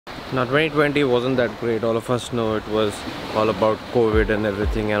Now 2020 wasn't that great. All of us know it was all about COVID and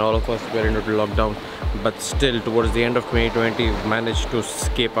everything, and all of us were into lockdown. But still, towards the end of 2020, managed to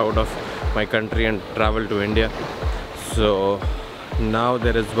escape out of my country and travel to India. So now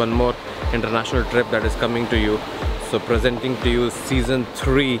there is one more international trip that is coming to you. So presenting to you season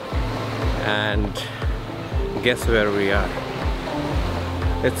 3, and guess where we are.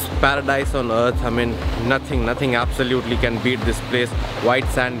 It's paradise on earth. I mean, nothing absolutely can beat this place. White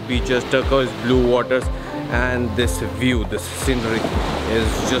sand beaches, turquoise blue waters, and this view, this scenery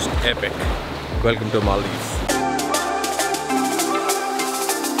is just epic. Welcome to Maldives.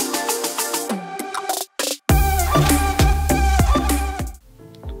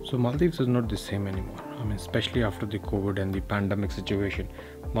 So Maldives is not the same anymore. I mean, especially after the COVID and the pandemic situation,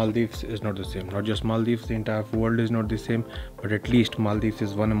 Maldives is not the same. Not just Maldives, the entire world is not the same, but at least Maldives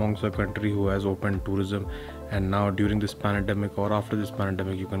is one amongst the country who has opened tourism, and now during this pandemic or after this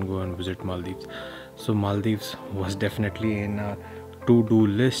pandemic, you can go and visit Maldives. So Maldives was definitely in our to-do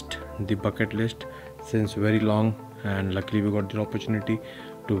list, the bucket list, since very long, and luckily we got the opportunity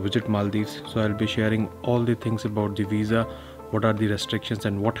to visit Maldives. So I'll be sharing all the things about the visa, what are the restrictions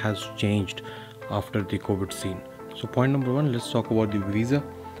and what has changed after the COVID scene. So point number 1, let's talk about the visa.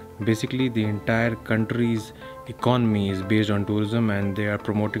 Basically, the entire country's economy is based on tourism, and they are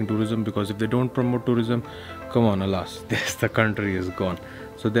promoting tourism, because if they don't promote tourism, come on, alas, the country is gone.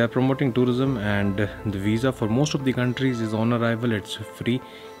 So they are promoting tourism, and the visa for most of the countries is on arrival. It's free,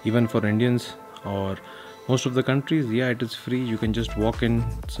 even for Indians or most of the countries. Yeah, it is free. You can just walk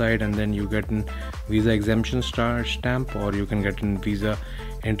inside and then you get an visa exemption stamp, or you can get an visa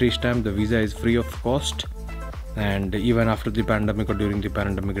entry stamp. The visa is free of cost, and even after the pandemic or during the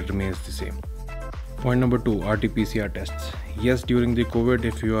pandemic, it remains the same. Point number 2, RT-PCR tests. Yes, during the COVID,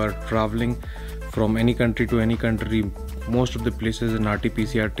 if you are traveling from any country to any country, most of the places an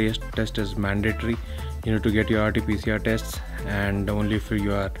RT-PCR test is mandatory. You need to get your RT-PCR tests, and only if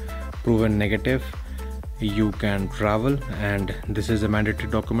you are proven negative, you can travel. And this is a mandatory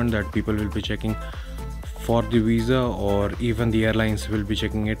document that people will be checking for the visa, or even the airlines will be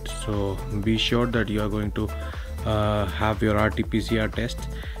checking it. So be sure that you are going to have your RT-PCR test.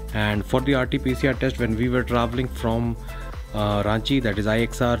 And for the RT-PCR test, when we were traveling from Ranchi, that is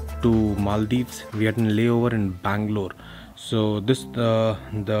IXR, to Maldives, we had a layover in Bangalore. So this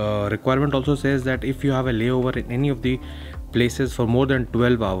the requirement also says that if you have a layover in any of the places for more than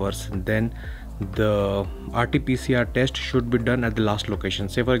 12 hours, then the RT-PCR test should be done at the last location.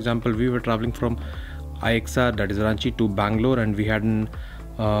 Say for example, we were traveling from IXR, that is Ranchi, to Bangalore, and we had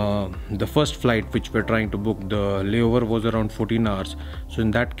the first flight which we're trying to book, the layover was around 14 hours. So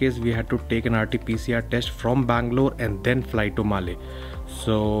in that case, we had to take an RT-PCR test from Bangalore and then fly to Male.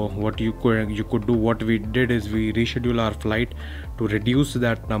 So what you could do, what we did is we reschedule our flight to reduce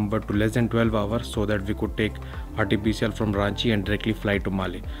that number to less than 12 hours, so that we could take RT-PCR from Ranchi and directly fly to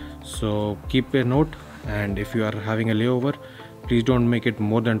Male. So keep a note, and if you are having a layover, please don't make it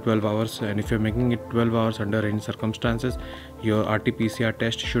more than 12 hours. And if you're making it 12 hours under any circumstances, your RT-PCR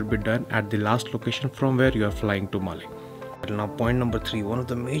test should be done at the last location from where you are flying to Male. Now point number 3, one of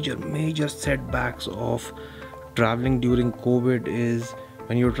the major setbacks of traveling during COVID is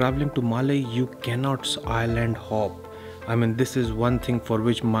when you're traveling to Male, you cannot island hop. I mean, this is one thing for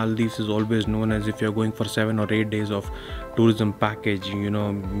which Maldives is always known as, if you're going for 7 or 8 days of tourism package, you know,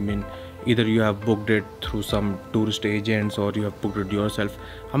 I mean, either you have booked it through some tourist agents or you have booked it yourself.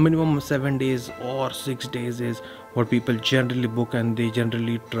 A minimum of 7 days or 6 days is what people generally book, and they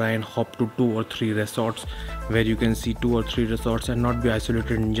generally try and hop to 2 or 3 resorts, where you can see 2 or 3 resorts and not be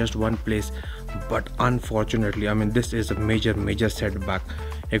isolated in just one place. But unfortunately, I mean, this is a major setback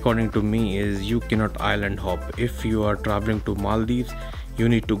according to me, is you cannot island hop. If you are traveling to Maldives, you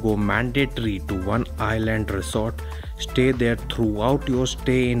need to go mandatory to one island resort, stay there throughout your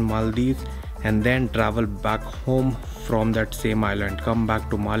stay in Maldives, and then travel back home from that same island, come back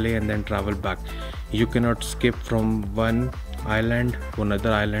to Male and then travel back. You cannot skip from one island to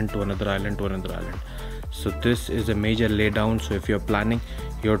another island to another island to another island. So this is a major laydown. So if you're planning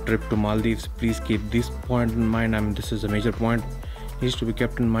your trip to Maldives, please keep this point in mind. I mean, this is a major point, needs to be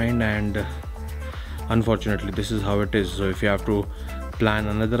kept in mind, and unfortunately this is how it is. So if you have to plan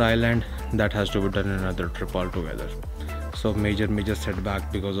another island, that has to be done in another trip altogether. So major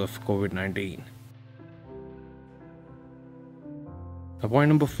setback because of COVID-19. The point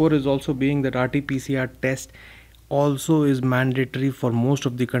number 4 is also being that RT-PCR test also is mandatory for most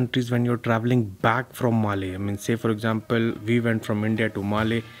of the countries when you're traveling back from Male. I mean, say for example, we went from India to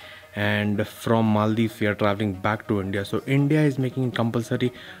Male, and from Maldives we are traveling back to India. So India is making it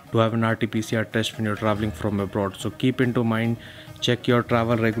compulsory to have an RT-PCR test when you're traveling from abroad. So keep into mind, check your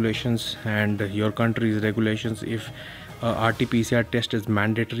travel regulations and your country's regulations. If RT-PCR test is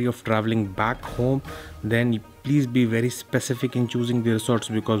mandatory of traveling back home, then please be very specific in choosing the resorts,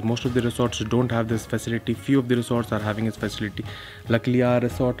 because most of the resorts don't have this facility. Few of the resorts are having this facility. Luckily our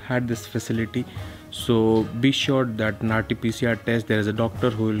resort had this facility, so be sure that an RT-PCR test, there is a doctor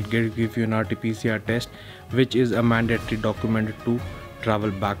who will give you an RT-PCR test, which is a mandatory document to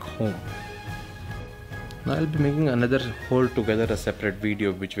travel back home. Now I'll be making another whole together a separate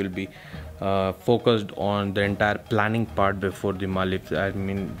video which will be focused on the entire planning part before the Maldives. I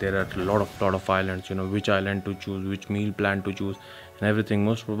mean, there are a lot of islands, you know, which island to choose, which meal plan to choose and everything.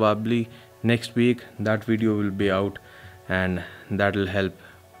 Most probably next week that video will be out, and that will help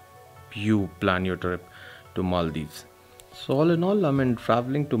you plan your trip to Maldives. So all in all, I mean,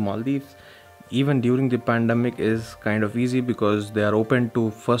 traveling to Maldives even during the pandemic is kind of easy, because they are open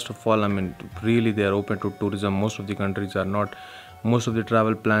to, first of all, I mean, really they are open to tourism. Most of the countries are not. Most of the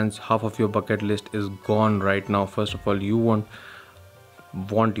travel plans, half of your bucket list is gone right now. First of all, you won't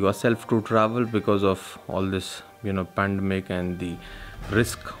want yourself to travel because of all this, you know, pandemic and the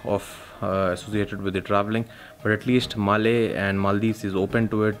risk of associated with the traveling. But at least Malé and Maldives is open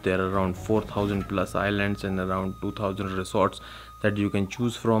to it. There are around 4,000 plus islands and around 2,000 resorts that you can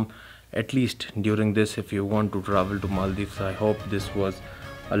choose from, at least during this, if you want to travel to Maldives. I hope this was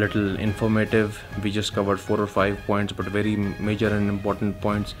a little informative. We just covered 4 or 5 points, but very major and important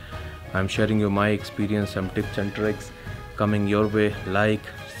points. I'm sharing you my experience, some tips and tricks coming your way. Like,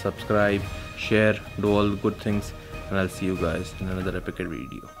 subscribe, share, do all the good things, and I'll see you guys in another epic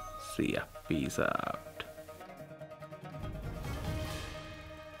video. See ya. Peace out.